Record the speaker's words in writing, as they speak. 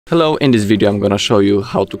Hello, in this video I'm gonna show you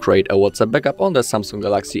how to create a WhatsApp backup on the Samsung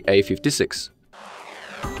Galaxy A56.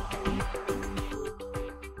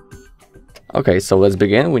 Okay, so let's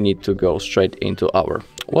begin. We need to go straight into our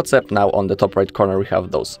WhatsApp. Now on the top right corner we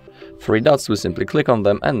have those three dots. We simply click on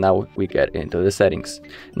them and now we get into the settings.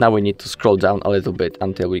 Now we need to scroll down a little bit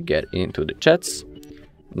until we get into the chats.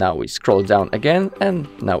 Now we scroll down again and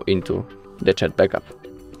now into the chat backup.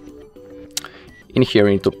 In here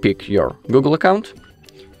you need to pick your Google account.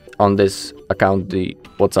 On this account the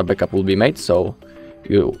WhatsApp backup will be made, so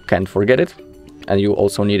you can't forget it, and you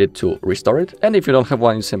also need it to restore it. And if you don't have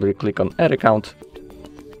one, you simply click on Add Account,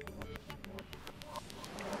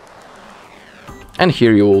 and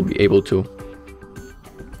here you will be able to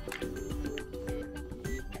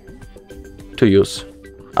use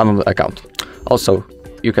another account. Also,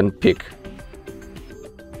 you can pick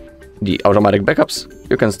the automatic backups.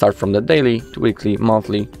 You can start from the daily to weekly,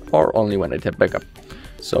 monthly, or only when I tap backup.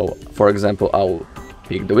 So, for example, I'll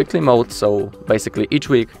pick the weekly mode, so basically each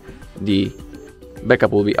week the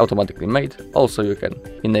backup will be automatically made. Also, you can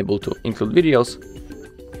enable to include videos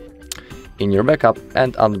in your backup,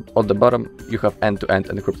 and on the bottom you have end-to-end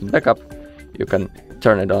encrypted backup. You can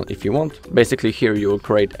turn it on if you want. Basically here you will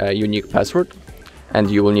create a unique password,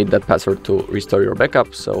 and you will need that password to restore your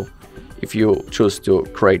backup. So if you choose to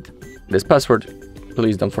create this password,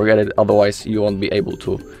 please don't forget it, otherwise you won't be able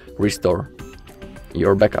to restore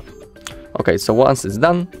your backup. Okay, so once it's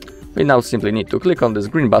done, we now simply need to click on this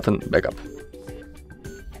green button, backup.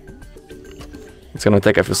 It's gonna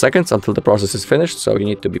take a few seconds until the process is finished, so you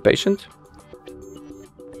need to be patient.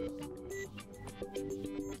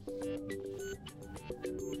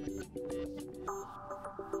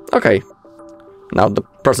 Okay, now the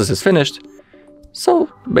process is finished. So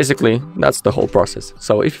basically that's the whole process.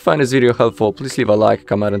 So if you find this video helpful, please leave a like,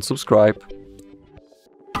 comment and subscribe.